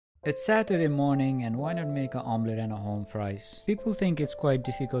It's Saturday morning and why not make an omelette and a home fries? People think it's quite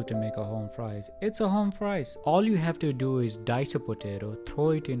difficult to make a home fries. It's a home fries. All you have to do is dice a potato,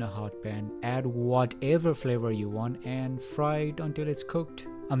 throw it in a hot pan, add whatever flavor you want and fry it until it's cooked.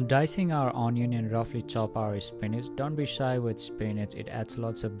 I'm dicing our onion and roughly chop our spinach. Don't be shy with spinach, it adds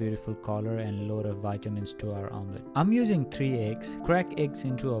lots of beautiful color and load of vitamins to our omelette. I'm using 3 eggs. Crack eggs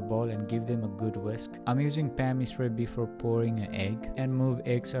into a bowl and give them a good whisk. I'm using Pammy spray before pouring an egg and move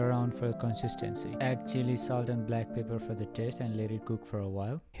eggs around for consistency. Add chili, salt and black pepper for the taste and let it cook for a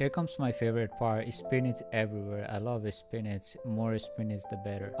while. Here comes my favorite part, spinach everywhere. I love spinach, more spinach the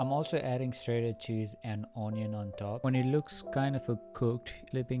better. I'm also adding shredded cheese and onion on top. When it looks kind of cooked,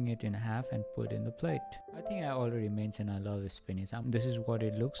 flipping it in half and put in the plate. I think I already mentioned I love spinach. This is what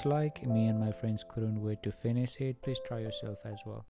it looks like. Me and my friends couldn't wait to finish it. Please try yourself as well.